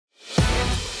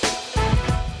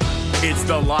It's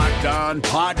the Locked On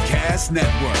Podcast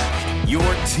Network, your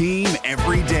team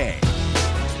every day.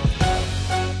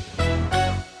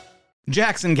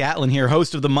 Jackson Gatlin here,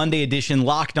 host of the Monday edition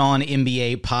Locked On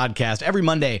NBA podcast. Every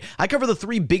Monday, I cover the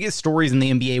three biggest stories in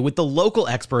the NBA with the local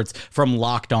experts from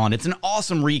Locked On. It's an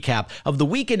awesome recap of the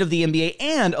weekend of the NBA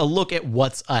and a look at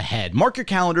what's ahead. Mark your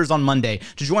calendars on Monday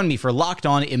to join me for Locked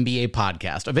On NBA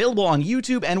podcast, available on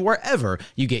YouTube and wherever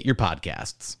you get your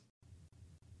podcasts.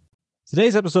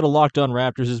 Today's episode of Locked On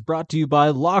Raptors is brought to you by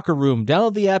Locker Room.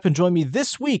 Download the app and join me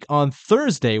this week on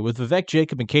Thursday with Vivek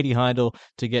Jacob and Katie Heindel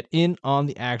to get in on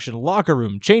the action. Locker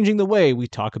Room, changing the way we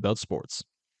talk about sports.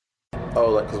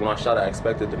 Because when I shot, I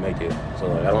expected to make it. So,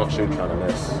 I don't shoot trying to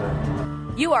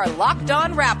miss. You are Locked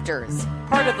On Raptors,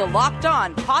 part of the Locked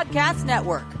On Podcast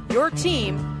Network, your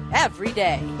team every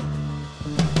day.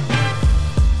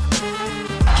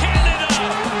 Canada,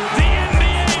 the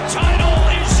NBA title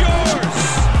is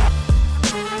yours.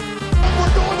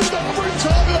 We're going to the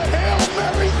overtime of the Hail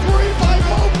Mary 3 by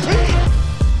Mo Pete.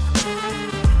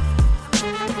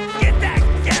 Get that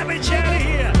garbage out of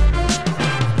here.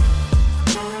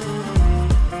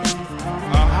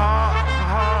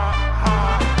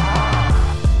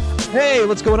 Hey,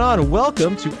 what's going on?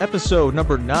 Welcome to episode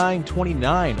number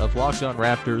 929 of Locked On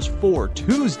Raptors for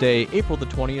Tuesday, April the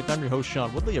 20th. I'm your host,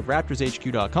 Sean Woodley of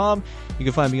RaptorsHQ.com. You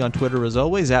can find me on Twitter, as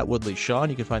always, at WoodleySean.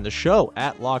 You can find the show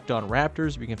at Locked On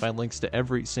Raptors. You can find links to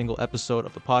every single episode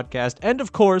of the podcast. And,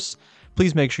 of course,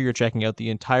 please make sure you're checking out the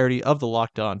entirety of the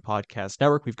Locked On Podcast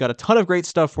Network. We've got a ton of great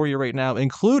stuff for you right now,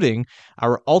 including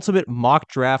our Ultimate Mock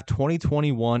Draft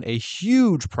 2021, a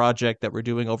huge project that we're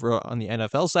doing over on the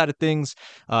NFL side of things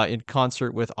in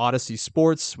concert with Odyssey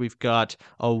Sports. We've got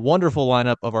a wonderful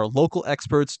lineup of our local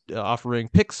experts offering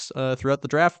picks throughout the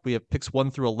draft. We have picks 1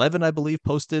 through 11, I believe,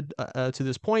 posted to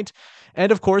this point.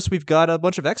 And, of course, we've got a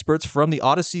bunch of experts from the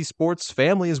Odyssey Sports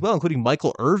family as well, including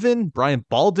Michael Irvin, Brian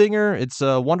Baldinger. It's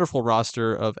a wonderful roster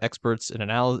of experts and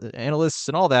analysts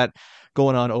and all that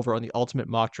going on over on the Ultimate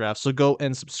Mock Draft. So go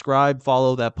and subscribe,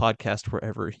 follow that podcast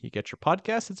wherever you get your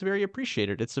podcast. It's very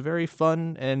appreciated. It's a very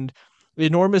fun and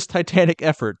enormous titanic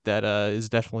effort that is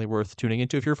definitely worth tuning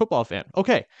into if you're a football fan.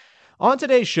 Okay, on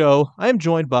today's show, I am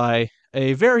joined by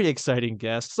a very exciting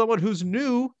guest, someone who's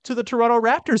new to the Toronto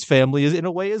Raptors family in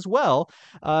a way as well.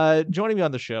 Joining me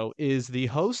on the show is the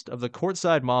host of the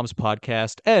Courtside Moms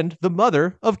podcast and the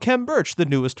mother of Khem Birch, the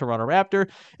newest Toronto Raptor.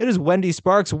 It is Wendy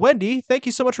Sparks. Wendy, thank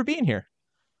you so much for being here.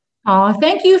 Oh,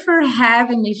 thank you for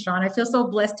having me, Sean. I feel so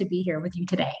blessed to be here with you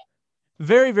today.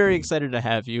 Very, very excited to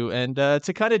have you and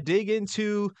to kind of dig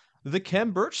into the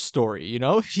Khem Birch story. You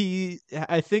know, he,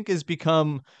 I think, has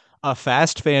become a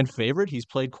fast fan favorite. He's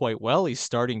played quite well. He's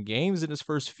starting games in his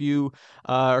first few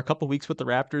or a couple weeks with the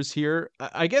Raptors here.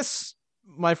 I guess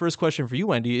my first question for you,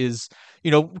 Wendy, is,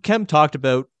 you know, Khem talked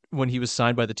about when he was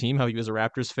signed by the team, how he was a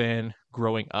Raptors fan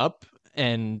growing up.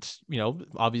 And, you know,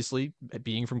 obviously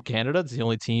being from Canada, it's the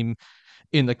only team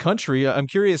in the country. I'm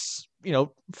curious, you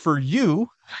know, for you,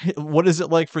 what is it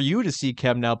like for you to see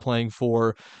Khem now playing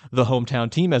for the hometown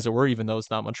team, as it were, even though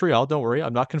it's not Montreal? Don't worry,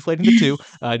 I'm not conflating the two.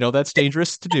 I know that's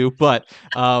dangerous to do, but,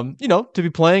 you know, to be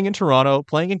playing in Toronto,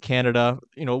 playing in Canada,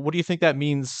 you know, what do you think that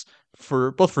means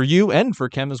for both for you and for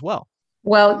Khem as well?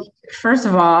 Well, first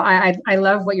of all, I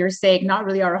love what you're saying, not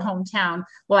really our hometown.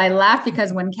 Well, I laugh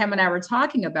because when Khem and I were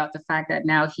talking about the fact that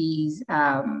now he's is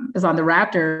on the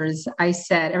Raptors, I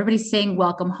said, everybody's saying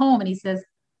welcome home. And he says,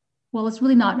 well, it's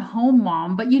really not home,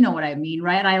 Mom, but you know what I mean,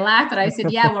 right? And I laughed and I said,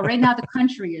 yeah, well, right now the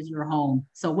country is your home.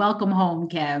 So welcome home,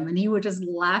 Khem. And he was just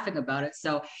laughing about it.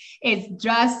 So it's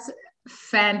just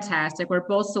fantastic. We're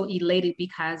both so elated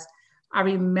because I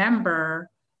remember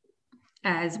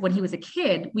as when he was a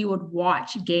kid, we would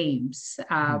watch games.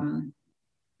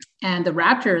 And the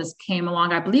Raptors came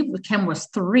along, I believe Khem was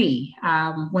 3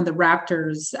 when the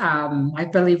Raptors, I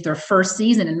believe their first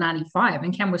season in 95,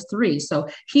 and Khem was 3. So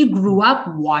he grew up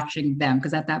watching them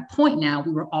because at that point now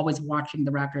we were always watching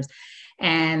the Raptors.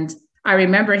 And I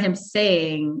remember him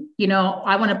saying, you know,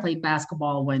 I want to play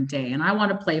basketball one day and I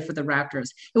want to play for the Raptors.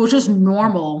 It was just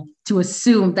normal to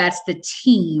assume that's the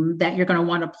team that you're going to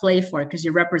want to play for because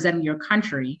you're representing your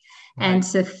country. Right. And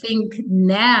to think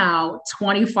now,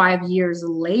 25 years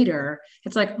later,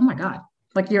 it's like, oh my God,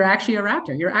 like you're actually a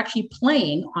Raptor. You're actually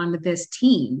playing on this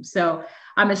team. So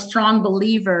I'm a strong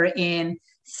believer in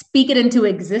speak it into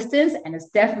existence, and it's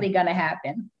definitely going to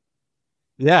happen.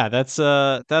 Yeah, that's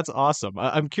awesome.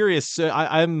 I'm curious.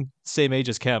 I'm same age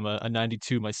as Khem, a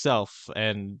 92 myself,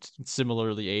 and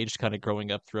similarly aged, kind of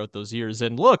growing up throughout those years.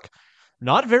 And look,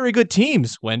 not very good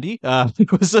teams, Wendy.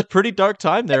 It was a pretty dark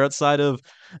time there outside of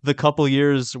the couple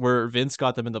years where Vince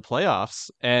got them in the playoffs.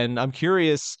 And I'm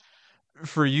curious,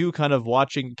 for you kind of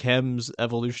watching Khem's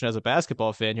evolution as a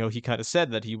basketball fan, he kind of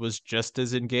said that he was just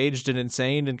as engaged and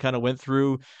insane and kind of went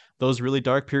through those really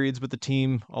dark periods with the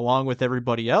team along with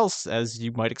everybody else, as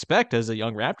you might expect as a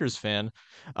young Raptors fan.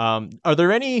 Are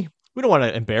there any, we don't want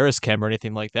to embarrass Khem or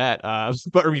anything like that,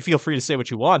 but or you feel free to say what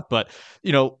you want, but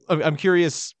I'm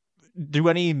curious, do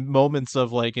any moments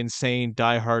of like insane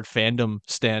diehard fandom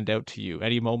stand out to you?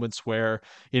 Any moments where,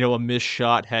 a missed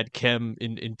shot had Khem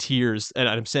in tears? And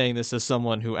I'm saying this as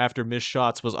someone who, after missed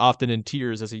shots, was often in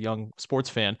tears as a young sports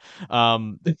fan.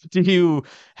 Do you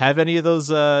have any of those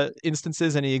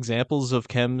instances, any examples of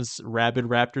Khem's rabid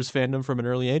Raptors fandom from an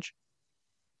early age?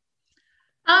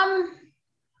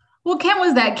 Well, Khem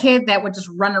was that kid that would just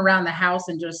run around the house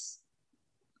and just,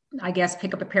 I guess,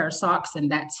 pick up a pair of socks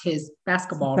and that's his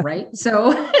basketball, right?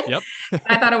 So Yep.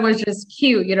 I thought it was just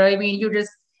cute. You know what I mean? You're just,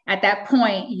 at that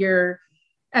point,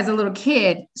 as a little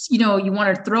kid, you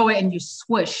want to throw it and you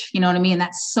swish, you know what I mean?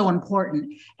 That's so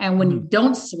important. And when you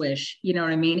don't swish, you know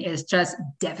what I mean? It's just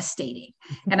devastating.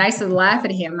 And I used to laugh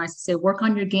at him and I used to say, work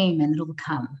on your game and it'll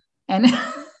come. And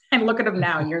and look at him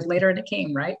now, years later, and it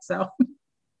came, right? So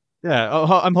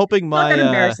yeah, I'm hoping not that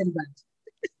embarrassing, but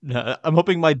I'm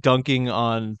hoping my dunking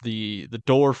on the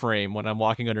door frame when I'm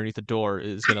walking underneath the door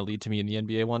is going to lead to me in the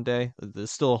NBA one day.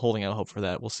 There's still holding out hope for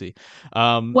that. We'll see.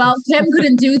 Well, Khem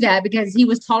couldn't do that because he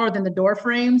was taller than the door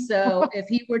frame. So if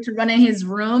he were to run in his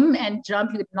room and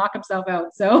jump, he would knock himself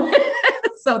out. So,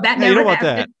 so that never you don't want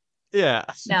happened. that. Yeah.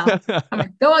 No, I'm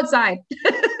like, go outside.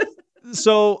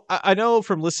 So I know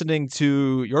from listening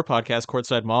to your podcast,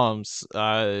 Courtside Moms,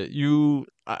 you,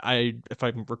 if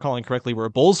I'm recalling correctly, were a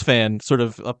Bulls fan, sort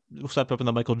of stepped up in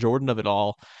the Michael Jordan of it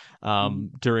all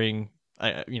during,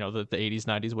 the 80s,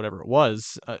 90s, whatever it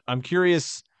was. I'm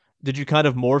curious, did you kind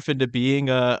of morph into being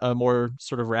a more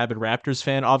sort of rabid Raptors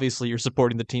fan? Obviously, you're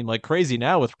supporting the team like crazy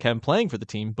now with Khem playing for the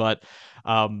team, but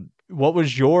what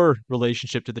was your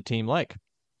relationship to the team like?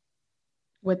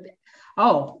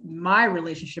 My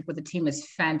relationship with the team is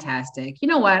fantastic. You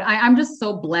know what? I'm just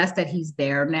so blessed that he's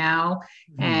there now.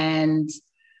 And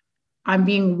I'm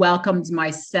being welcomed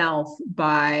myself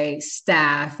by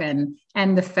staff and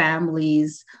the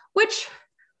families, which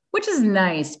is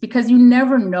nice because you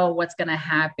never know what's going to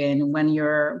happen when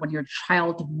your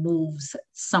child moves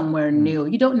somewhere new.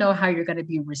 You don't know how you're going to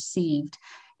be received.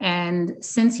 And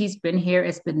since he's been here,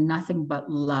 it's been nothing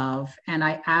but love. And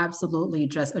I absolutely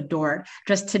just adore it.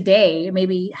 Just today,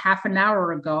 maybe half an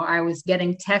hour ago, I was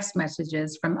getting text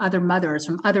messages from other mothers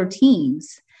from other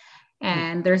teams.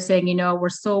 And they're saying,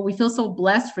 we feel so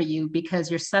blessed for you because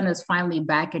your son is finally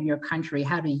back in your country.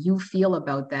 How do you feel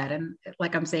about that? And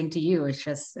like I'm saying to you, it's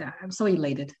just, I'm so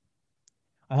elated.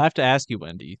 I have to ask you,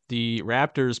 Wendy, the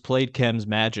Raptors played Khem's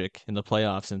Magic in the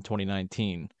playoffs in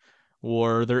 2019.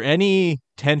 Were there any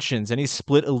tensions, any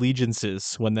split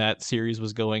allegiances when that series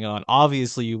was going on?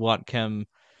 Obviously, you want Khem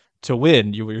to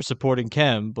win. You're supporting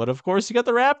Khem, but of course, you got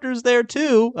the Raptors there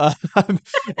too.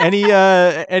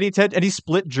 Any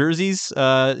split jerseys?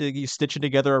 You stitching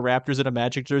together a Raptors and a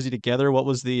Magic jersey together? What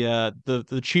was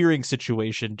the cheering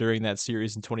situation during that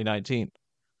series in 2019?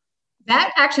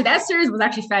 That series was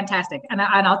actually fantastic. And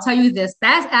I'll tell you this,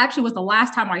 that actually was the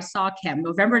last time I saw Khem,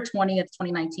 November 20th,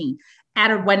 2019,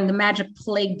 when the Magic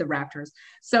played the Raptors.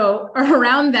 So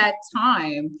around that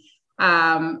time,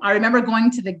 I remember going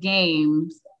to the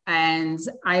games and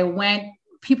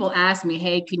people asked me,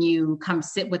 hey, can you come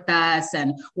sit with us?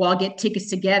 And we'll all get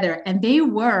tickets together. And they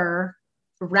were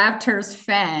Raptors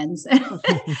fans.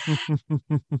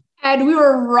 And we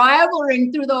were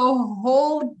rivaling through the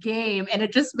whole game. And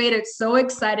it just made it so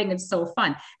exciting and so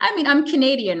fun. I mean, I'm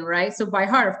Canadian, right? So by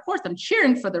heart, of course, I'm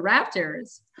cheering for the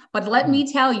Raptors. But let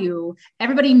me tell you,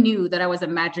 everybody knew that I was a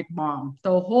Magic mom.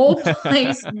 The whole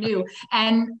place knew.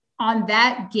 And on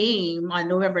that game on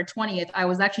November 20th, I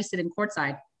was actually sitting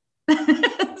courtside.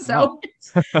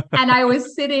 And I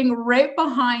was sitting right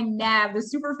behind Nav, the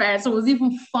super fan. So it was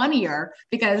even funnier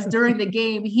because during the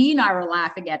game, he and I were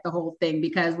laughing at the whole thing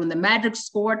because when the Magic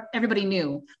scored, everybody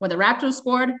knew. When the Raptors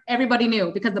scored, everybody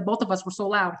knew because the both of us were so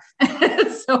loud.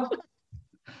 So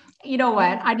you know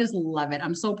what? I just love it.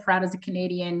 I'm so proud as a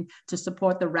Canadian to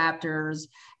support the Raptors.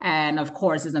 And of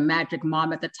course, as a Magic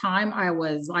mom at the time, I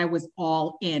was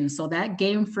all in. So that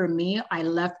game for me, I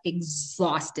left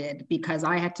exhausted because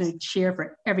I had to cheer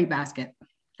for every basket.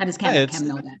 I just can't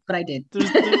know that, but I did.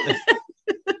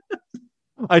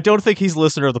 I don't think he's a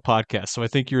listener of the podcast, so I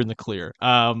think you're in the clear.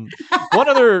 One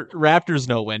other Raptors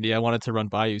note, Wendy, I wanted to run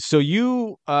by you. So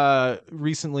you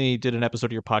recently did an episode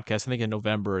of your podcast, I think in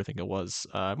November, I think it was.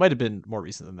 It might have been more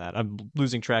recent than that. I'm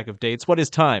losing track of dates. What is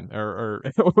time or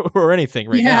or anything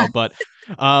right now? But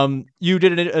you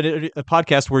did a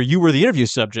podcast where you were the interview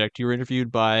subject. You were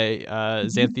interviewed by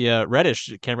Xanthia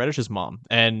Reddish, Cam Reddish's mom,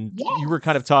 and you were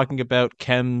kind of talking about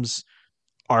Khem's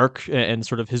arc and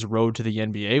sort of his road to the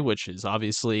NBA, which is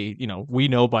obviously, we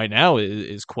know by now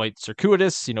is quite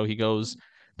circuitous. He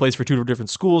plays for two different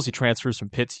schools. He transfers from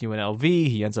Pitt to UNLV.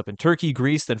 He ends up in Turkey,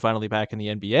 Greece, then finally back in the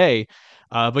NBA.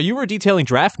 But you were detailing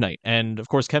draft night. And of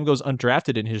course, Khem goes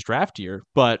undrafted in his draft year.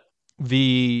 But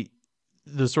the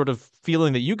sort of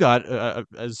feeling that you got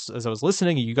as I was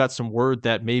listening, you got some word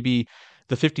that maybe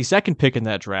the 52nd pick in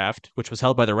that draft, which was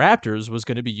held by the Raptors, was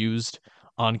going to be used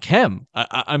on Khem.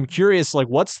 I'm curious,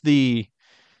 what's the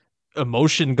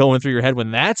emotion going through your head when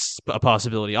that's a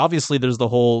possibility? Obviously, there's the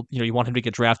whole, you want him to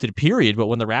get drafted, period. But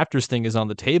when the Raptors thing is on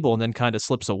the table and then kind of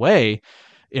slips away,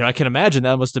 I can imagine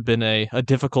that must have been a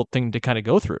difficult thing to kind of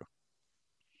go through.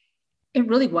 It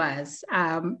really was.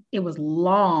 It was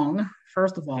long,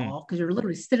 first of all, because you're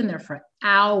literally sitting there for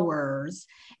hours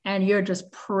and you're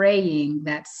just praying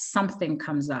that something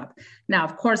comes up. Now,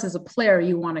 of course, as a player,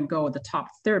 you want to go with the top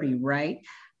 30, right?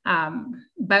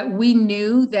 But we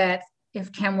knew that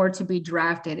if Khem were to be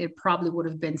drafted, it probably would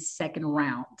have been second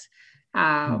round.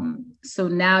 So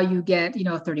now you get,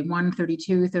 31,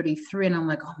 32, 33, and I'm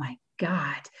like, oh my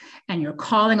God. And you're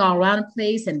calling all around the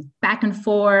place and back and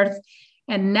forth.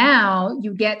 And now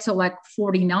you get to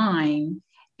 49.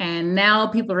 And now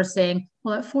people are saying,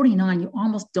 well, at 49, you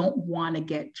almost don't want to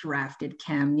get drafted,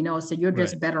 Khem, so you're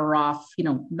just better off,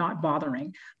 not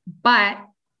bothering. But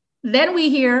then we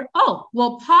hear, oh,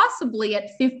 well, possibly at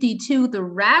 52, the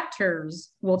Raptors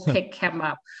will pick Khem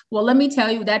up. Well, let me tell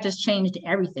you, that just changed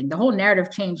everything. The whole narrative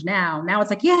changed now. Now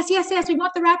it's like, yes, we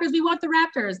want the Raptors. We want the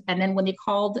Raptors. And then when they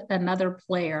called another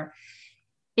player,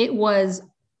 it was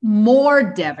more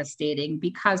devastating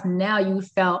because now you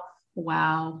felt,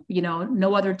 wow,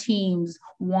 no other teams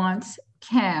want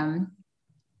Khem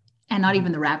and not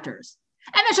even the Raptors.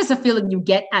 And that's just a feeling you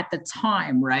get at the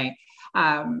time, right?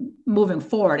 Moving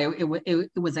forward,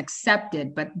 it was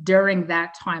accepted. But during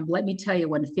that time, let me tell you,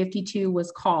 when 52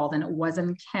 was called and it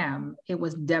wasn't Khem, it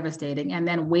was devastating. And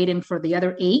then waiting for the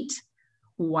other 8,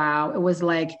 wow, it was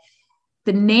like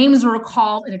the names were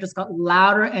called and it just got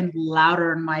louder and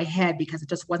louder in my head because it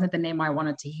just wasn't the name I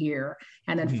wanted to hear.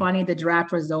 And then finally the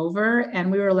draft was over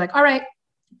and we were like, all right,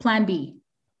 plan B.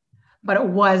 But it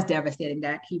was devastating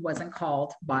that he wasn't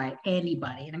called by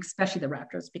anybody, and especially the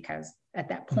Raptors, because at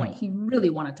that point, he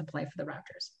really wanted to play for the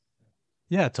Raptors.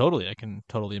 Yeah, totally. I can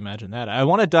totally imagine that. I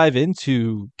want to dive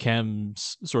into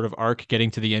Khem's sort of arc getting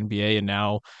to the NBA and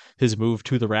now his move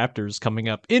to the Raptors coming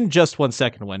up in just 1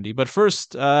 second, Wendy. But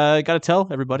first, I got to tell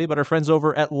everybody about our friends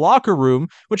over at Locker Room,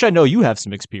 which I know you have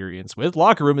some experience with.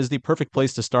 Locker Room is the perfect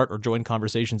place to start or join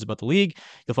conversations about the league.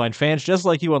 You'll find fans just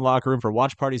like you on Locker Room for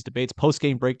watch parties, debates,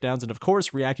 post-game breakdowns, and of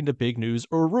course, reacting to big news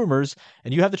or rumors.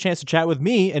 And you have the chance to chat with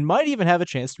me and might even have a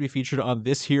chance to be featured on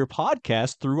this here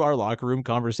podcast through our Locker Room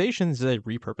conversations.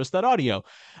 Repurpose that audio.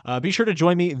 Be sure to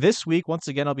join me this week. Once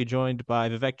again, I'll be joined by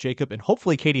Vivek Jacob and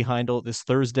hopefully Katie Heindel this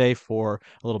Thursday for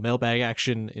a little mailbag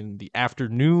action in the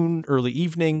afternoon, early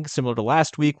evening, similar to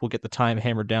last week. We'll get the time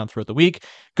hammered down throughout the week.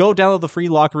 Go download the free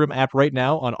Locker Room app right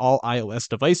now on all iOS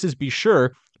devices. Be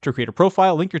sure to create a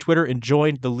profile, link your Twitter, and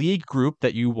join the league group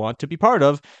that you want to be part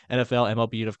of, NFL,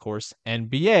 MLB, and of course,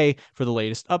 NBA, for the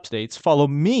latest updates. Follow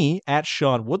me at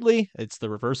Sean Woodley. It's the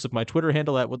reverse of my Twitter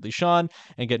handle at WoodleySean,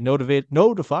 and get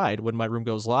notified when my room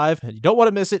goes live. And you don't want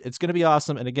to miss it. It's going to be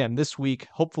awesome. And again, this week,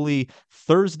 hopefully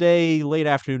Thursday, late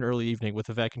afternoon, early evening with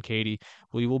Vivek and Katie,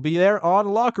 we will be there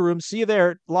on Locker Room. See you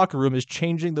there. Locker Room is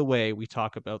changing the way we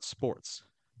talk about sports.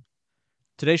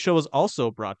 Today's show is also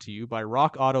brought to you by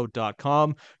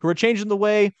rockauto.com, who are changing the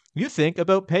way you think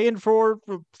about paying for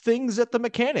things at the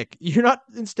mechanic. You're not,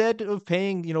 instead of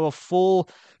paying, a full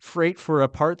freight for a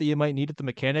part that you might need at the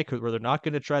mechanic, where they're not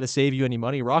going to try to save you any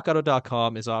money.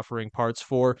 rockauto.com is offering parts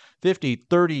for 50,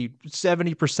 30,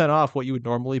 70% off what you would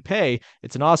normally pay.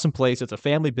 It's an awesome place. It's a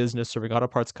family business serving auto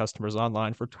parts customers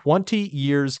online for 20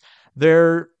 years.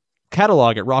 They're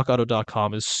catalog at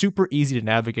rockauto.com is super easy to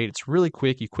navigate. It's really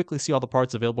quick. You quickly see all the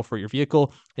parts available for your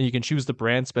vehicle, and you can choose the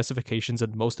brand, specifications,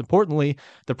 and most importantly,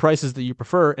 the prices that you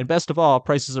prefer. And best of all,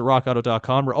 prices at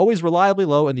rockauto.com are always reliably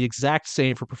low and the exact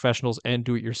same for professionals and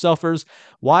do-it-yourselfers.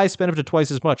 Why spend up to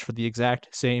twice as much for the exact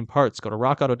same parts? Go to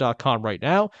rockauto.com right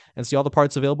now and see all the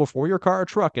parts available for your car or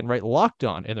truck and write Locked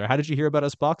On in their How Did You Hear About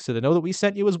Us box so they know that we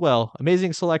sent you as well.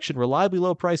 Amazing selection, reliably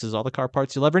low prices, all the car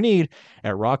parts you'll ever need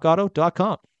at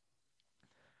rockauto.com.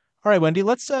 All right, Wendy,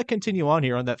 let's continue on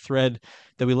here on that thread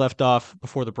that we left off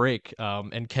before the break,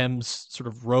 and Khem's sort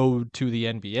of road to the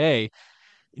NBA.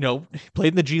 You know, he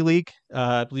played in the G League.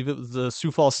 I believe it was the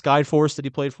Sioux Falls Skyforce that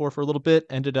he played for a little bit.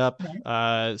 Ended up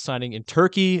signing in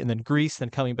Turkey and then Greece,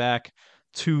 then coming back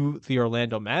to the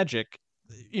Orlando Magic.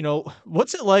 You know,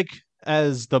 what's it like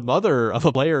as the mother of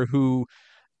a player who,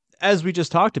 as we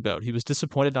just talked about, he was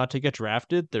disappointed not to get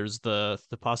drafted. There's the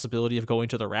possibility of going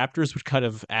to the Raptors, which kind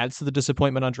of adds to the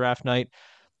disappointment on draft night.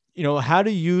 You know, how do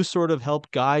you sort of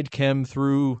help guide Khem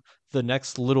through the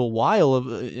next little while of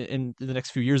in the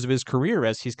next few years of his career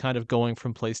as he's kind of going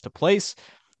from place to place?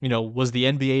 You know, was the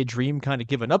NBA dream kind of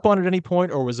given up on at any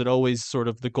point, or was it always sort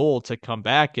of the goal to come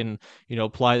back and, you know,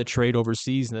 apply the trade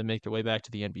overseas and then make their way back to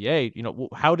the NBA? You know,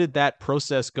 how did that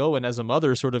process go? And as a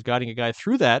mother sort of guiding a guy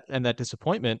through that and that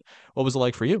disappointment, what was it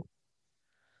like for you?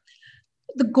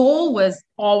 The goal was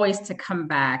always to come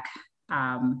back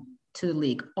to the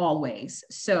league, always.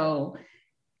 So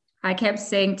I kept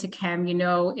saying to Khem, you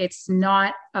know, it's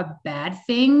not a bad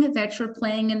thing that you're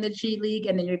playing in the G League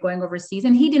and then you're going overseas.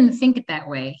 And he didn't think it that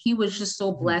way. He was just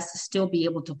so blessed to still be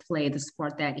able to play the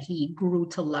sport that he grew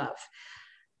to love.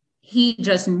 He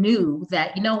just knew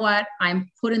that, you know what,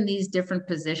 I'm put in these different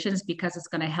positions because it's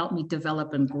going to help me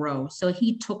develop and grow. So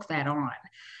he took that on.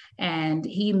 And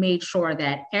he made sure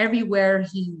that everywhere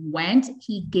he went,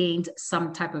 he gained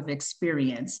some type of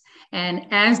experience. And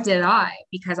as did I,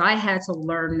 because I had to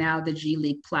learn now the G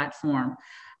League platform.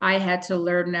 I had to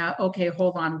learn now, okay,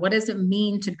 hold on. What does it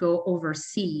mean to go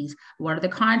overseas? What are the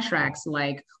contracts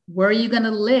like? Where are you going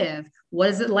to live? What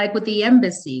is it like with the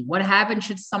embassy? What happens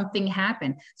should something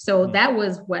happen? So that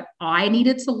was what I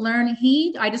needed to learn.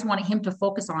 I just wanted him to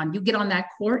focus on, you get on that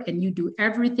court and you do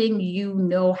everything you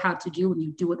know how to do and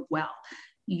you do it well.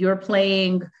 You're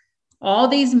playing all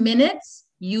these minutes.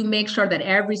 You make sure that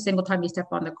every single time you step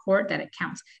on the court that it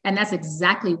counts. And that's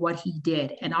exactly what he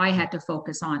did. And I had to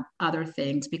focus on other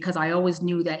things because I always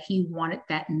knew that he wanted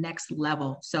that next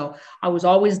level. So I was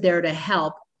always there to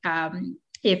help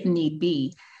if need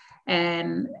be.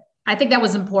 And I think that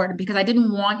was important because I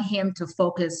didn't want him to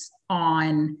focus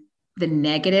on the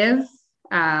negative.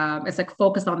 It's like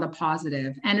focused on the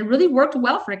positive. And it really worked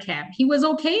well for Khem. He was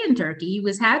okay in Turkey. He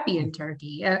was happy in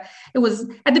Turkey. It was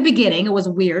at the beginning, it was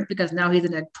weird because now he's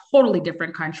in a totally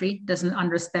different country, doesn't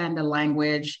understand the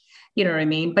language, you know what I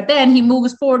mean? But then he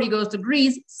moves forward, he goes to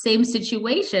Greece, same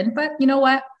situation. But you know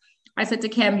what? I said to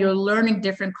Khem, you're learning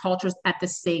different cultures at the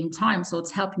same time. So it's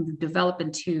helping you develop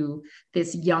into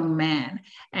this young man.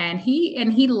 And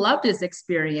he loved his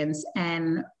experience.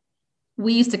 And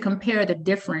we used to compare the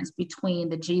difference between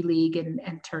the G League and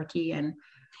Turkey and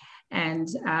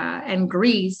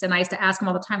Greece. And I used to ask him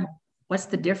all the time, what's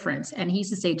the difference? And he used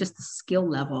to say just the skill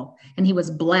level. And he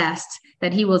was blessed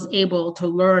that he was able to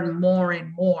learn more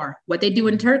and more. What they do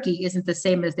in Turkey isn't the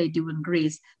same as they do in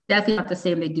Greece. Definitely not the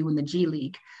same they do in the G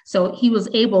League. So he was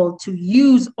able to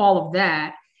use all of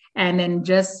that and then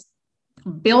just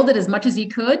build it as much as he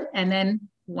could. And then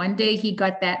one day he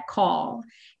got that call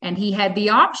and he had the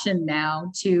option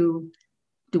now to,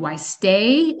 do I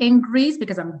stay in Greece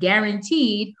because I'm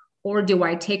guaranteed, or do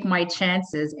I take my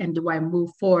chances and do I move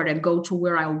forward and go to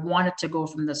where I wanted to go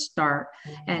from the start?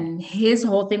 And his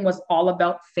whole thing was all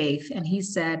about faith. And he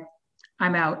said,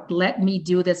 I'm out. Let me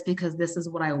do this because this is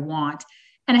what I want.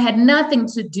 And it had nothing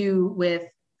to do with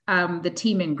the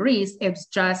team in Greece. It was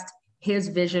just his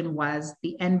vision was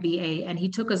the NBA, and he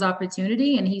took his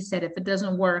opportunity and he said, if it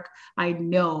doesn't work, I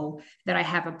know that I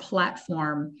have a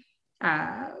platform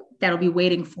that'll be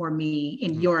waiting for me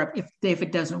in Europe if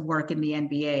it doesn't work in the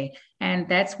NBA. And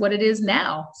that's what it is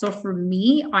now. So for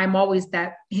me, I'm always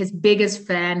his biggest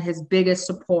fan, his biggest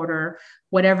supporter.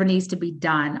 Whatever needs to be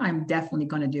done, I'm definitely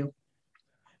going to do.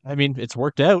 I mean, it's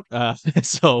worked out.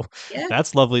 So yeah.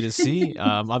 That's lovely to see.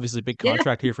 Obviously a big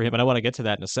contract here for him, and I want to get to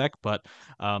that in a sec, but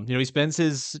he spends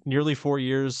his nearly 4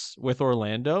 years with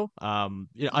Orlando,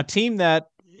 a team that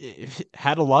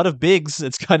had a lot of bigs.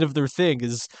 It's kind of their thing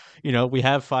is, we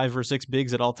have 5 or 6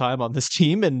 bigs at all time on this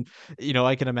team. And,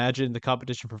 I can imagine the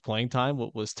competition for playing time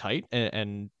was tight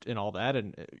and all that.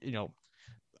 And,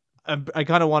 I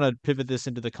kind of want to pivot this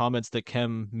into the comments that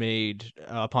Khem made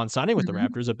upon signing with the Mhm.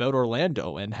 Raptors about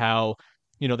Orlando and how,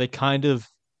 they kind of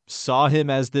saw him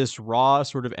as this raw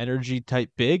sort of energy type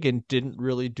big and didn't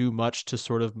really do much to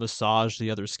sort of massage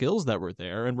the other skills that were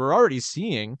there. And we're already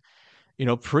seeing,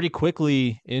 pretty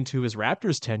quickly into his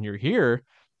Raptors tenure here,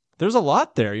 there's a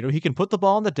lot there. He can put the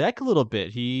ball on the deck a little bit.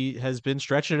 He has been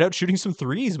stretching it out, shooting some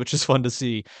threes, which is fun to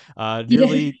see. Yeah.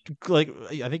 Nearly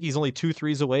I think he's only 2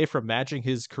 threes away from matching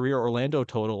his career Orlando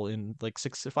total in like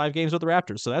 5 games with the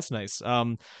Raptors. So that's nice.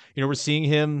 We're seeing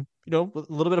him, a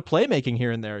little bit of playmaking here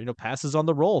and there, passes on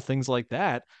the roll, things like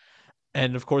that.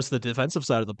 And of course, the defensive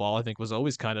side of the ball, I think, was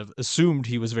always kind of assumed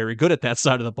he was very good at that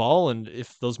side of the ball. And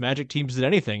if those Magic teams did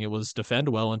anything, it was defend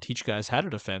well and teach guys how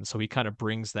to defend. So he kind of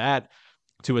brings that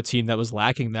to a team that was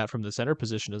lacking that from the center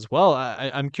position as well.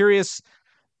 I'm curious,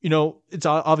 it's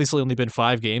obviously only been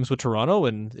 5 games with Toronto,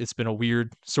 and it's been a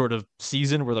weird sort of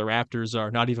season where the Raptors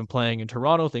are not even playing in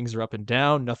Toronto. Things are up and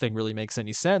down. Nothing really makes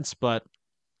any sense. But,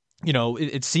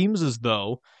 it seems as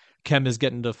though Khem is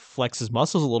getting to flex his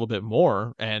muscles a little bit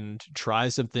more and try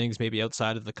some things maybe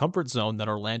outside of the comfort zone that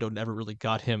Orlando never really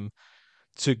got him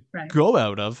to Right. go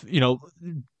out of.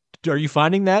 Are you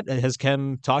finding that? Has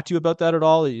Khem talked to you about that at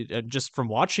all? Just from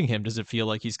watching him, does it feel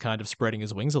like he's kind of spreading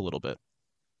his wings a little bit?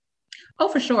 Oh,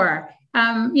 for sure.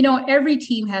 Every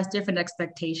team has different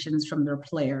expectations from their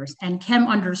players, and Khem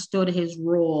understood his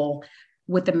role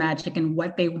with the Magic and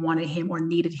what they wanted him or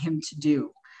needed him to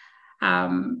do.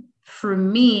 For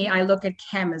me, I look at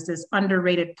Khem as this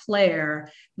underrated player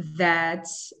that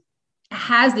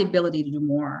has the ability to do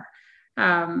more.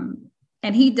 And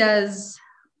he does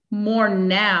more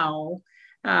now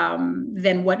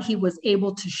than what he was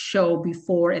able to show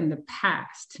before in the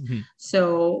past. Mm-hmm.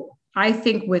 So I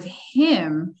think with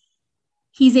him,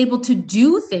 he's able to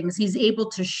do things. He's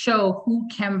able to show who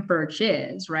Khem Birch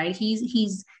is, right?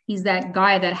 He's that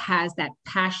guy that has that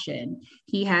passion.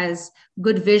 He has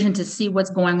good vision to see what's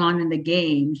going on in the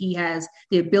game. He has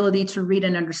the ability to read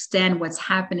and understand what's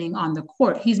happening on the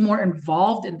court. He's more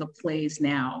involved in the plays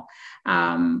now.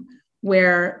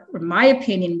 Where, in my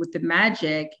opinion, with the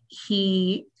Magic,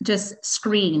 he just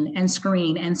screen and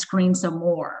screen and screen some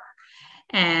more.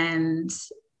 And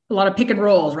a lot of pick and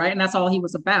rolls, right? And that's all he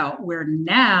was about. Where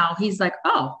now he's like,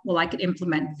 oh, well, I could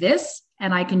implement this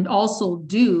and I can also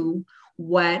do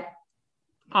what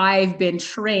I've been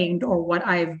trained or what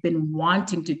I've been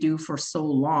wanting to do for so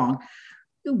long.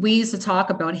 We used to talk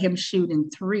about him shooting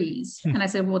threes. And I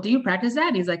said, well, do you practice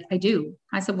that? He's like, I do.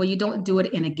 I said, well, you don't do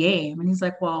it in a game. And he's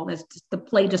like, well, the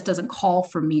play just doesn't call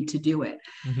for me to do it.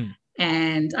 Mm-hmm.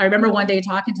 And I remember one day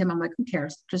talking to him, I'm like, who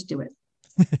cares? Just do it.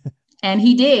 And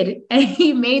he did. And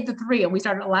he made the 3. And we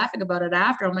started laughing about it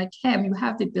after. I'm like, Khem, you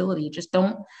have the ability. Just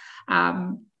don't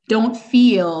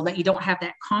feel that you don't have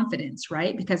that confidence,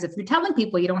 right? Because if you're telling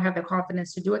people you don't have the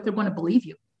confidence to do it, they're going to believe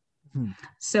you. Mm-hmm.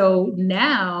 So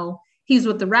now he's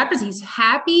with the Raptors. He's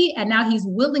happy. And now he's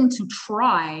willing to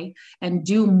try and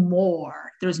do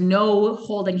more. There's no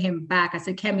holding him back. I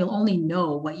said, Khem, you'll only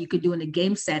know what you could do in a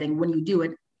game setting when you do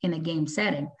it in a game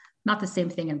setting. Not the same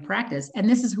thing in practice. And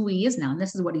this is who he is now. And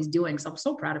this is what he's doing. So I'm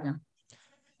so proud of him.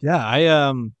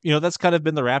 Yeah, that's kind of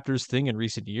been the Raptors thing in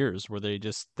recent years where they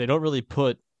don't really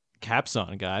put caps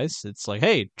on guys. It's like,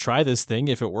 hey, try this thing.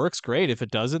 If it works, great. If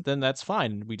it doesn't, then that's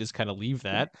fine. We just kind of leave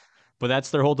that. But that's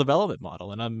their whole development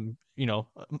model. And I'm,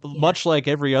 much like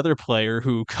every other player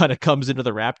who kind of comes into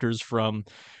the Raptors from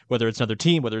whether it's another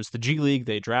team, whether it's the G League,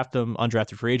 they draft them,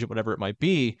 undrafted free agent, whatever it might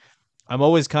be. I'm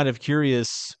always kind of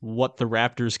curious what the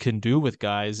Raptors can do with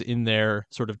guys in their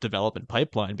sort of development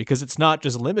pipeline, because it's not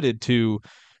just limited to,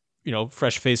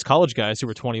 fresh-faced college guys who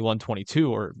are 21,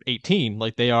 22, or 18.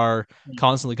 Like, they are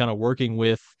constantly kind of working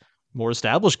with more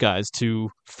established guys to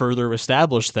further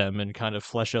establish them and kind of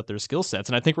flesh out their skill sets.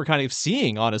 And I think we're kind of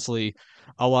seeing, honestly,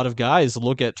 a lot of guys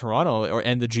look at Toronto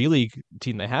and the G League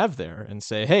team they have there and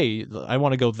say, hey, I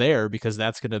want to go there because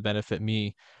that's going to benefit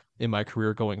me in my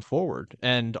career going forward.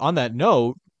 And on that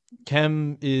note,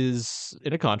 Khem is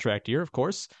in a contract year, of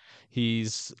course.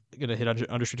 He's going to hit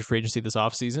unrestricted free agency this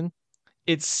offseason.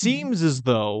 It seems as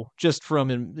though, just from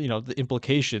the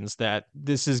implications, that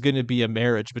this is going to be a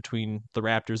marriage between the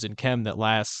Raptors and Khem that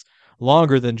lasts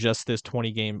longer than just this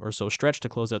 20-game or so stretch to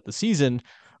close out the season.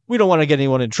 We don't want to get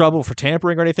anyone in trouble for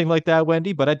tampering or anything like that,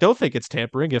 Wendy, but I don't think it's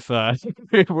tampering if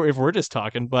we're just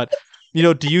talking. But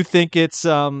do you think it's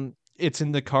in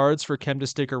the cards for Khem to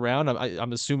stick around?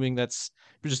 I'm assuming that's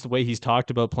just the way he's talked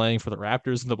about playing for the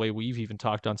Raptors and the way we've even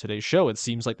talked on today's show. It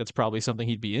seems like that's probably something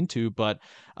he'd be into, but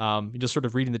just sort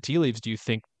of reading the tea leaves, do you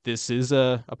think this is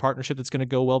a partnership that's going to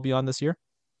go well beyond this year?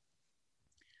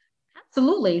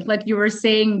 Absolutely. Like you were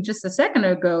saying just a second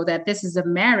ago, that this is a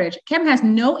marriage. Khem has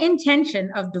no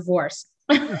intention of divorce.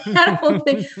 I don't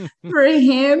think for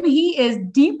him, he is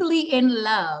deeply in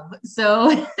love.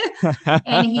 So,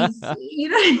 and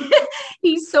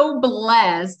he's so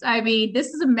blessed. I mean, this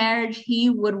is a marriage he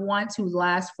would want to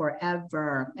last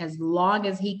forever, as long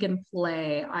as he can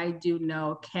play. I do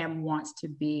know Khem wants to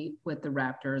be with the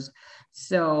Raptors.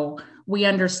 So we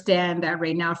understand that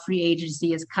right now free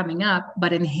agency is coming up,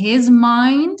 but in his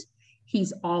mind,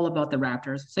 he's all about the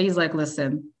Raptors. So he's like,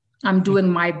 listen, I'm doing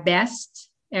my best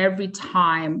every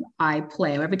time I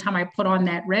play. Every time I put on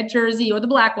that red jersey or the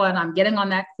black one, I'm getting on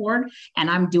that court and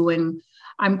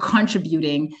I'm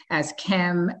contributing as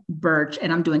Khem Birch,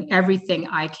 and I'm doing everything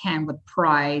I can with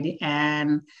pride.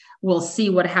 And we'll see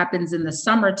what happens in the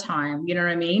summertime. You know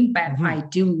what I mean? But I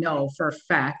do know for a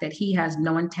fact that he has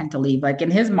no intent to leave. Like in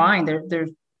his mind,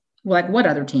 there's like, what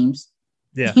other teams?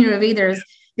 Yeah. You know what I mean? There's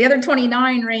the other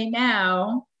 29 right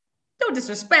now. No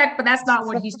disrespect, but that's not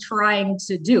what he's trying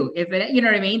to do. You know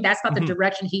what I mean? That's not the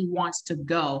direction he wants to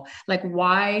go. Like,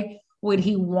 why would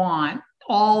he want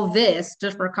all this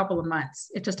just for a couple of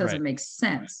months? It just doesn't make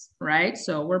sense, right?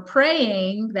 So we're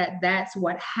praying that that's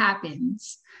what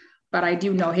happens. But I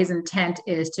do know his intent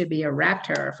is to be a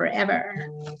Raptor forever.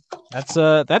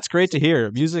 That's great to hear.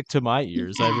 Music to my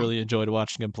ears. I really enjoyed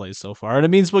watching him play so far, and it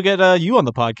means we'll get you on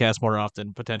the podcast more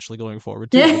often, potentially going forward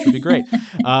too, which would be great.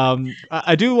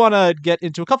 I do want to get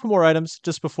into a couple more items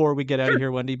just before we get out of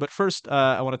here, Wendy. But first,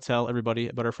 I want to tell everybody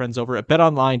about our friends over at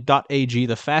BetOnline.ag,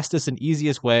 the fastest and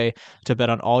easiest way to bet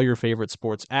on all your favorite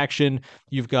sports action.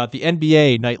 You've got the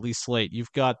NBA nightly slate,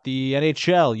 you've got the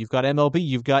NHL, you've got MLB,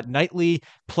 you've got nightly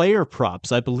player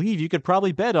props. I believe you could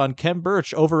probably bet on Khem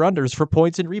Birch over-unders for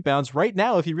points and rebounds right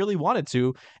now if you really wanted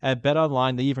to at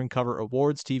BetOnline. They even cover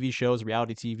awards, TV shows,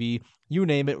 reality TV, you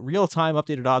name it, real-time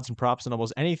updated odds and props and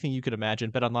almost anything you could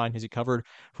imagine. BetOnline has you covered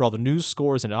for all the news,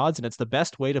 scores, and odds, and it's the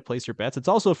best way to place your bets. It's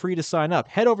also free to sign up.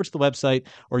 Head over to the website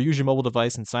or use your mobile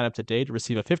device and sign up today to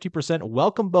receive a 50%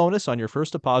 welcome bonus on your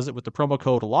first deposit with the promo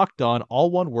code LOCKEDON, all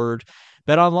one word.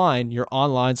 BetOnline, your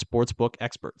online sportsbook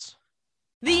experts.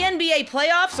 The NBA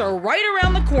playoffs are right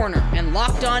around the corner, and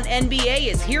Locked On NBA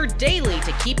is here daily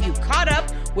to keep you caught up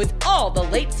with all the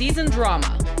late season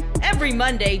drama. Every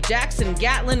Monday, Jackson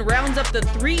Gatlin rounds up the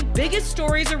 3 biggest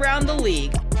stories around the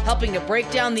league, helping to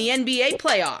break down the NBA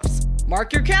playoffs.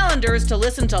 Mark your calendars to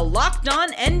listen to Locked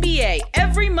On NBA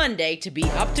every Monday to be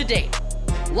up to date.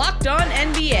 Locked On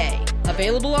NBA,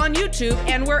 available on YouTube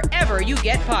and wherever you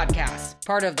get podcasts.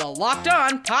 Part of the Locked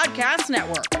On Podcast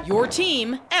Network, your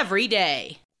team every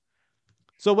day.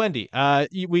 So, Wendy,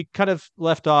 we kind of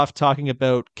left off talking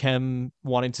about Khem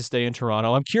wanting to stay in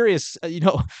Toronto. I'm curious,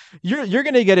 you're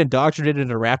going to get indoctrinated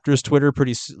into Raptors Twitter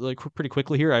pretty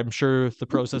quickly here. I'm sure the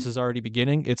process is already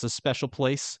beginning. It's a special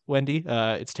place, Wendy.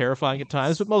 It's terrifying at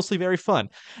times, but mostly very fun.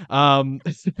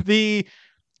 The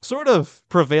sort of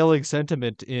prevailing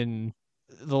sentiment in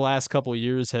the last couple of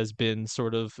years has been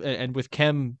sort of, and with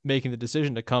Khem making the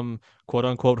decision to come quote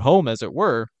unquote home, as it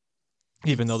were,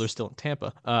 even though they're still in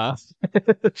Tampa.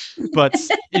 But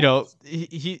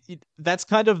he that's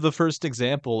kind of the first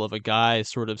example of a guy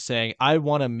sort of saying, I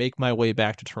want to make my way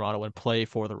back to Toronto and play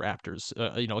for the Raptors,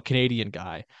 a Canadian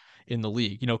guy in the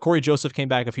league. Corey Joseph came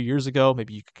back a few years ago.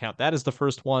 Maybe you could count that as the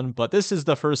first one, but this is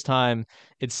the first time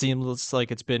it seems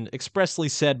like it's been expressly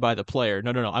said by the player,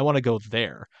 no, I want to go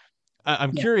there.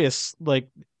 I'm curious,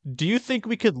 do you think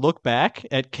we could look back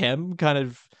at Khem kind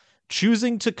of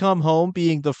choosing to come home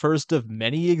being the first of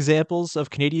many examples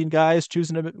of Canadian guys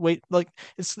choosing to wait? Like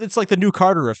it's like the new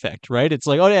Carter effect, right? It's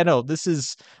like, oh yeah, no, this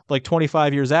is like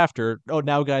 25 years after. Oh,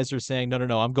 now guys are saying,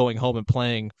 no, I'm going home and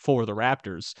playing for the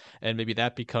Raptors. And maybe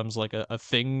that becomes like a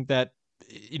thing that,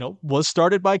 was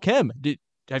started by Khem.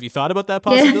 Have you thought about that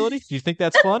possibility? Do you think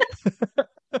that's fun?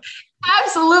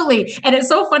 Absolutely. And it's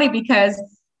so funny because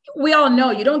we all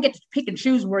know you don't get to pick and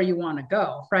choose where you want to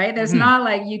go, right? There's not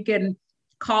like you can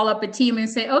call up a team and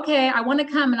say, okay, I want to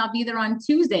come and I'll be there on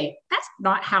Tuesday. That's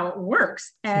not how it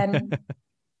works. And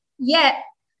yet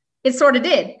it sort of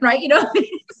did, right?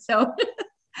 So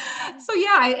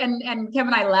yeah, and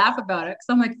Kevin and I laugh about it.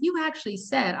 So I'm like, you actually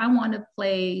said, I want to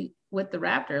play with the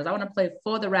Raptors. I want to play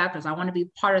for the Raptors. I want to be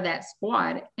part of that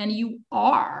squad. And you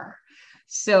are.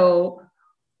 So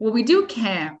when we do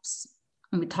camps,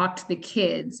 and we talk to the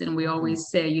kids and we always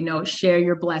say, share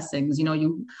your blessings.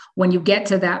 When you get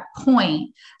to that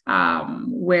point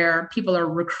where people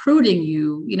are recruiting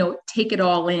you, take it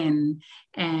all in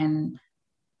and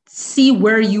see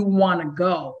where you want to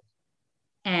go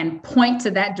and point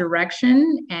to that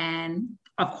direction and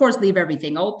of course, leave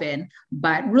everything open,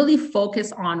 but really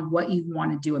focus on what you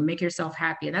want to do and make yourself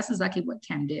happy. And that's exactly what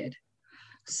Khem did.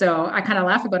 So I kind of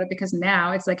laugh about it because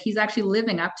now it's like he's actually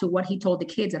living up to what he told the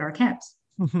kids at our camps.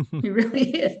 He really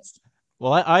is.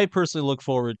 Well, I personally look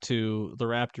forward to the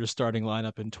Raptors starting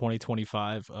lineup in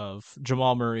 2025 of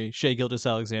Jamal Murray, Shai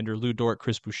Gilgeous-Alexander, Lou Dort,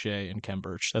 Chris Boucher, and Khem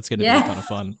Birch. That's going to be a ton of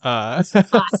fun.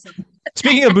 Awesome.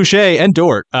 Speaking of Boucher and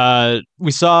Dort,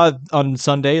 we saw on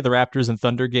Sunday the Raptors and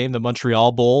Thunder game, the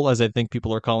Montreal Bowl, as I think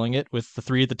people are calling it, with the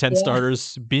 3 of the 10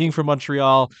 starters being from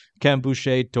Montreal, Khem,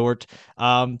 Boucher, Dort.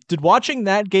 Did watching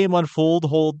that game unfold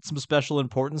hold some special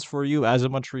importance for you as a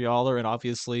Montrealer? And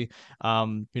obviously,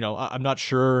 I'm not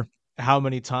sure how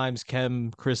many times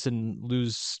Khem, Chris, and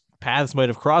Lou's paths might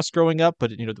have crossed growing up,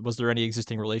 but was there any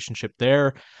existing relationship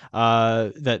there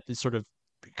that sort of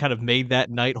kind of made that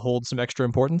night hold some extra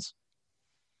importance?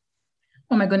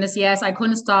 Oh my goodness, yes. I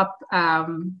couldn't stop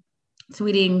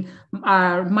tweeting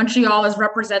Montreal is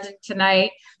represented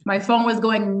tonight. My phone was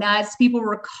going nuts. People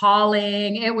were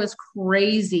calling. It was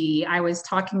crazy. I was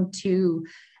talking to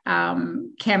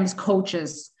Khem's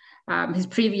coaches, his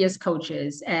previous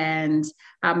coaches, and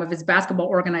of his basketball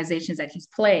organizations that he's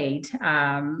played.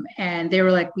 And they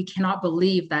were like, we cannot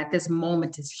believe that this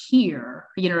moment is here.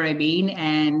 You know what I mean?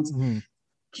 And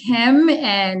Khem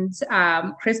and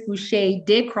Chris Boucher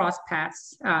did cross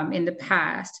paths in the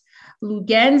past.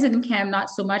 Lugens and Khem, not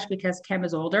so much because Khem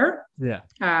is older. Yeah.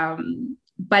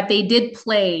 But they did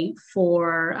play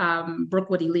for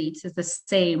Brookwood Elites. It's the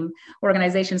same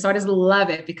organization. So I just love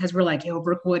it because we're like,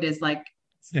 Brookwood is like,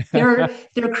 they're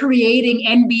creating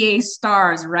NBA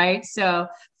stars, right? So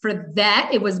for that,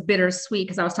 it was bittersweet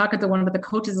because I was talking to one of the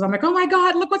coaches and I'm like, oh my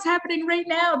God, look what's happening right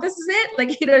now. This is it.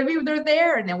 Like, you know what I mean? They're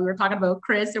there. And then we were talking about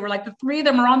Chris and we're like, the 3 of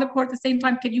them are on the court at the same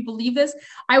time. Can you believe this?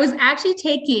 I was actually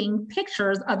taking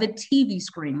pictures of the TV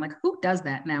screen. Like, who does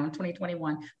that now in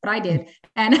 2021? But I did.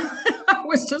 And I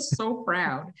was just so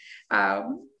proud.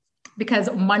 Because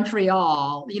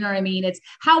Montreal, you know what I mean? It's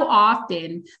how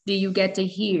often do you get to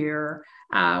hear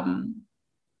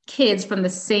kids from the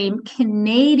same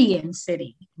Canadian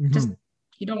city? Just,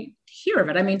 you don't hear of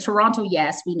it. I mean, Toronto,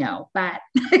 yes, we know, but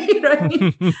you know what I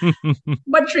mean?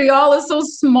 Montreal is so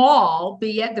small,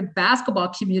 but yet the basketball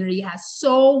community has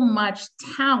so much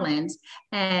talent.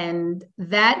 And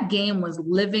that game was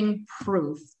living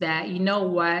proof that, you know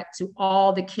what, to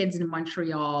all the kids in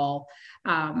Montreal,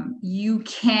 you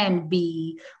can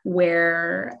be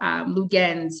where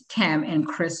Lugens, Khem, and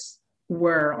Chris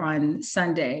were on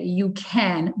Sunday. You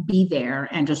can be there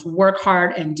and just work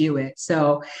hard and do it.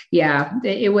 So yeah,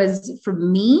 it was, for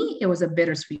me, it was a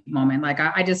bittersweet moment. Like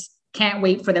I just can't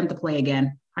wait for them to play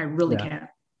again. I really can't.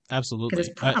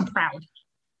 Absolutely. I'm proud.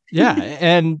 Yeah.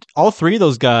 And all 3 of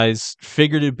those guys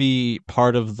figure to be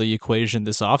part of the equation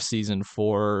this offseason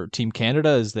for Team Canada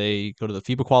as they go to the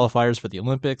FIBA qualifiers for the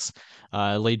Olympics,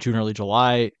 late June, early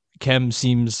July. Khem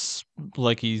seems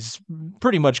like he's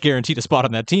pretty much guaranteed a spot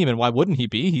on that team, and why wouldn't he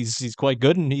be? He's quite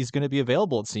good, and he's going to be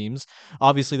available, it seems.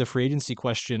 Obviously, the free agency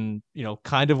question,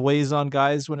 kind of weighs on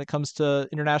guys when it comes to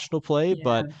international play,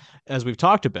 but as we've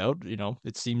talked about,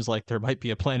 it seems like there might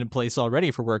be a plan in place already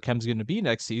for where Khem's going to be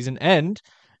next season, and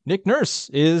Nick Nurse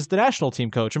is the national team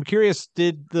coach. I'm curious,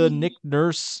 did the Nick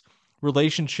Nurse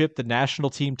relationship, the national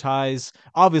team ties,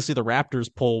 obviously the Raptors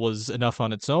poll was enough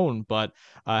on its own, but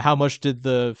how much did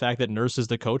the fact that Nurse is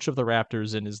the coach of the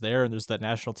Raptors and is there and there's that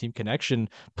national team connection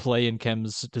play in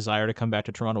Khem's desire to come back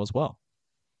to Toronto as well?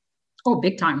 Oh,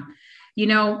 big time.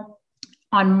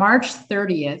 On March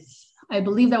 30th, I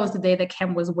believe that was the day that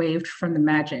Khem was waived from the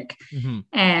Magic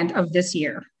and of this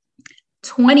year.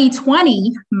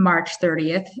 2020, March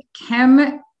 30th,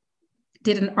 Khem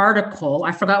did an article,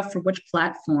 I forgot for which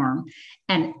platform.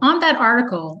 And on that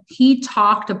article, he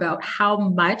talked about how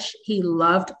much he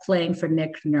loved playing for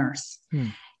Nick Nurse.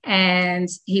 And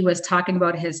he was talking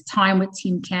about his time with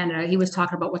Team Canada. He was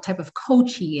talking about what type of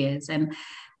coach he is and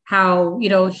how,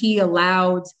 he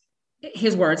allowed,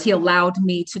 his words, he allowed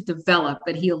me to develop,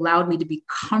 and he allowed me to be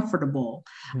comfortable.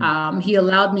 He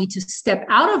allowed me to step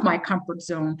out of my comfort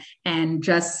zone and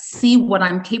just see what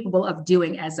I'm capable of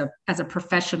doing as a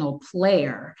professional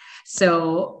player.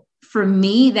 So for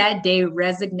me, that day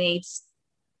resonates.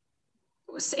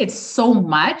 It's so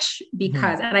much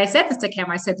because, and I said this to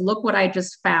Khem, I said, look what I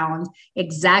just found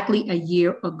exactly a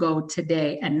year ago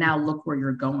today. And now look where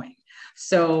you're going.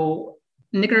 So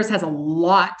Nick Nurse has a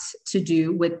lot to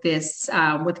do with this,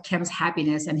 with Khem's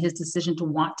happiness and his decision to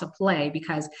want to play,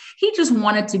 because he just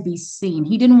wanted to be seen.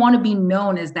 He didn't want to be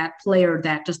known as that player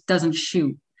that just doesn't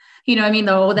shoot.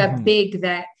 That big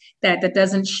that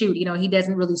doesn't shoot. He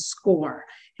doesn't really score.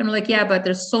 And I'm like, yeah, but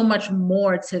there's so much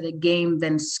more to the game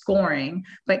than scoring.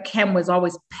 But Khem was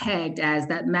always pegged as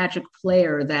that magic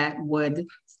player that would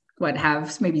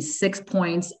have maybe 6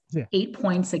 points, 8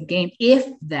 points a game, if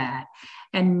that.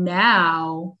 And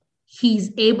now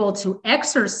he's able to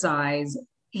exercise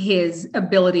his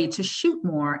ability to shoot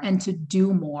more and to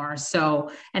do more.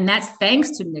 So, and that's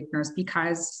thanks to Nick Nurse,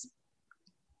 because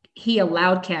he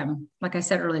allowed Khem, like I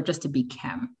said earlier, just to be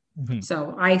Khem. Mm-hmm.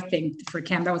 So I think for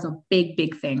Khem, that was a big,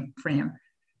 big thing for him.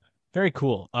 Very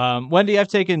cool. Wendy, I've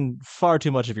taken far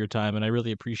too much of your time, and I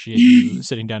really appreciate you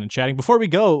sitting down and chatting. Before we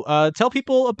go, tell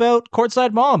people about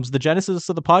Courtside Moms, the genesis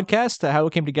of the podcast, how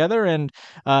it came together, and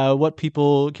what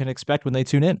people can expect when they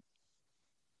tune in.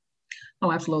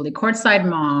 Oh, absolutely. Courtside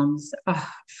Moms,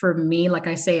 for me, like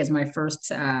I say, is my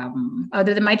first,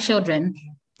 other than my children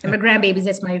and my grandbabies,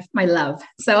 it's my love.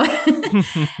 So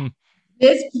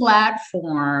this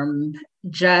platform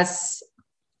just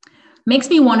makes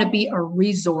me want to be a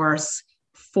resource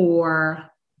for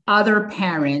other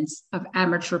parents of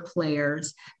amateur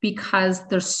players, because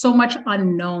there's so much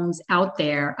unknowns out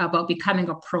there about becoming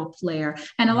a pro player.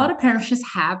 And a lot of parents just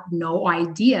have no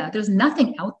idea. There's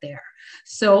nothing out there.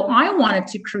 So I wanted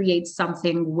to create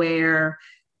something where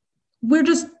we're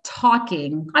just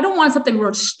talking. I don't want something where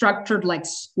it's structured like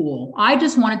school. I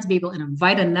just wanted to be able to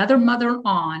invite another mother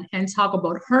on and talk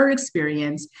about her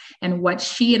experience and what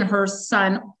she and her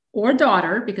son or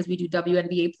daughter, because we do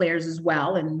WNBA players as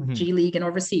well, and G League and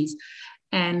overseas.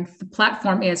 And the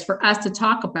platform is for us to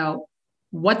talk about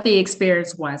what the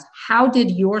experience was. How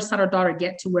did your son or daughter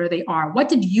get to where they are? What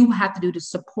did you have to do to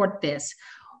support this?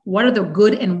 What are the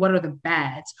good and what are the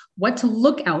bads? What to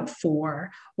look out for,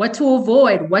 what to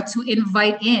avoid, what to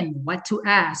invite in, what to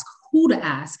ask, who to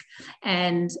ask.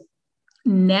 And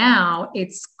now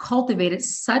it's cultivated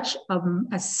such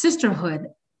a sisterhood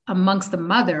amongst the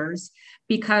mothers,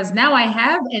 because now I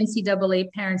have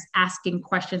NCAA parents asking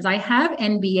questions. I have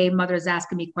NBA mothers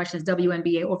asking me questions,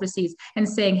 WNBA overseas, and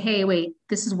saying, hey, wait,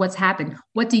 this is what's happened.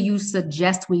 What do you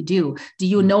suggest we do? Do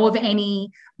you know of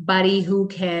anybody who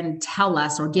can tell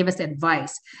us or give us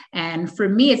advice? And for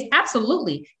me, it's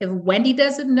absolutely, if Wendy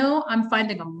doesn't know, I'm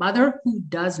finding a mother who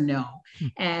does know.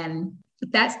 And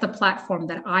that's the platform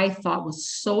that I thought was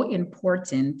so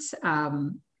important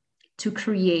to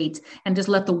create, and just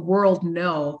let the world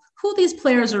know who these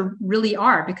players really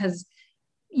are, because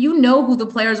you know who the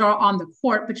players are on the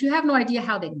court, but you have no idea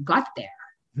how they got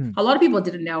there. A lot of people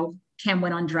didn't know Khem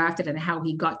went undrafted and how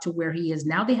he got to where he is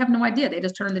now. They have no idea. They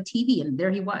just turned on the TV and there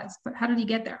he was. But how did he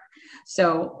get there?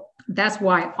 So that's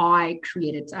why I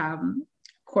created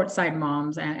Courtside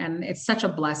Moms, and it's such a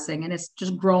blessing, and it's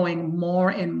just growing more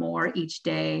and more each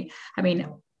day. I mean,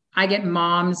 I get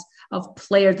moms of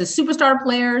players, the superstar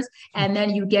players, and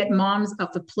then you get moms of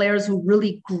the players who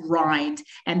really grind.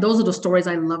 And those are the stories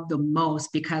I love the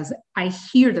most, because I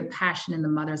hear the passion in the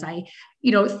mothers,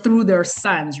 through their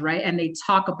sons, right? And they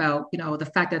talk about,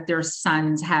 the fact that their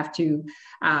sons have to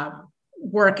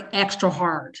work extra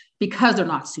hard because they're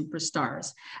not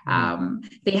superstars.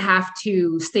 They have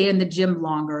to stay in the gym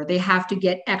longer. They have to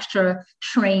get extra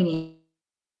training.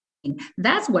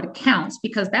 That's what counts,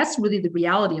 because that's really the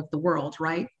reality of the world,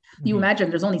 right? You imagine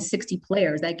there's only 60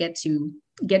 players that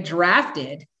get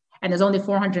drafted, and there's only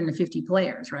 450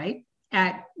 players, right?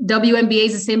 At WNBA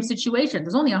is the same situation.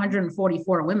 There's only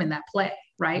 144 women that play,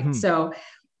 right? So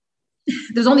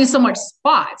there's only so much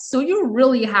spots. So you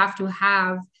really have to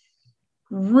have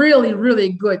really,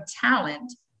 really good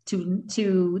talent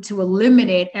to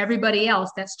eliminate everybody else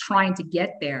that's trying to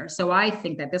get there. So I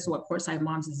think that this is what Courtside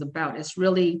Moms is about. It's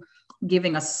really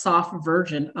giving a soft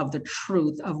version of the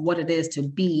truth of what it is to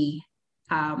be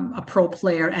a pro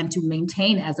player and to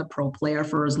maintain as a pro player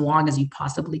for as long as you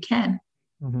possibly can.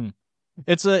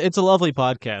 It's a lovely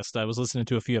podcast. I was listening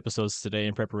to a few episodes today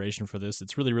in preparation for this.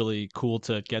 It's really, really cool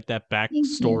to get that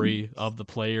backstory of the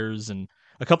players, and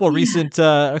a couple of recent,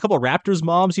 a couple of Raptors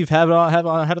moms you've had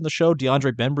on the show.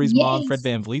 DeAndre Bembry's mom, Fred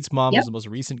VanVleet's mom was the most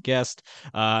recent guest.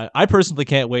 I personally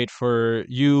can't wait for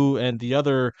you and the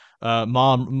other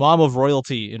mom of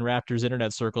royalty in Raptors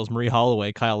internet circles, Marie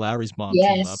Holloway, Kyle Lowry's mom,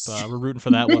 team up. We're rooting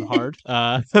for that one hard.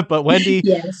 But Wendy,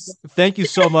 thank you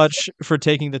so much for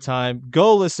taking the time.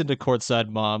 Go listen to Courtside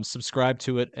Moms, subscribe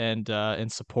to it,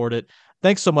 and support it.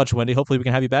 Thanks so much, Wendy. Hopefully we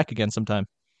can have you back again sometime.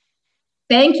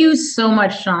 Thank you so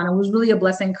much, Sean. It was really a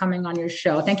blessing coming on your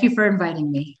show. Thank you for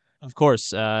inviting me. Of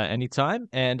course, anytime.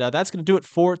 And that's going to do it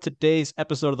for today's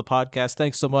episode of the podcast.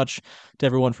 Thanks so much to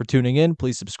everyone for tuning in.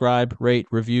 Please subscribe, rate,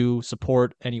 review,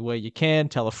 support any way you can.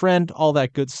 Tell a friend, all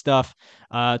that good stuff.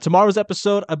 Tomorrow's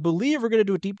episode, I believe we're going to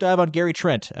do a deep dive on Gary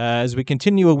Trent as we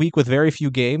continue a week with very few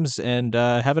games and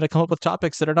having to come up with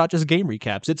topics that are not just game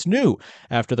recaps. It's new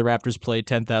after the Raptors played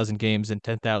 10,000 games in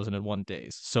 10,001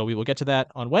 days. So we will get to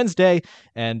that on Wednesday.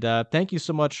 And thank you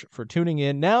so much for tuning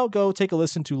in. Now go take a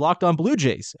listen to Locked On Blue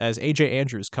Jays as AJ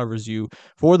Andrews covers you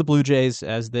for the Blue Jays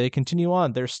as they continue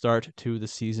on their start to the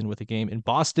season with a game in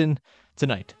Boston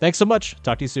tonight. Thanks so much.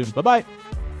 Talk to you soon. Bye-bye.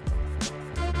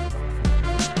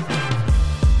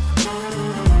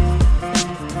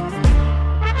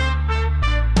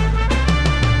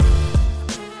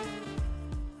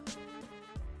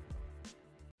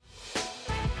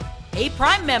 Hey,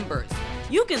 Prime members,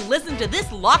 you can listen to this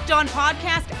Locked On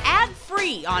podcast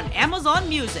ad-free on Amazon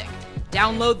Music.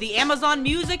 Download the Amazon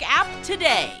Music app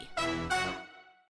today.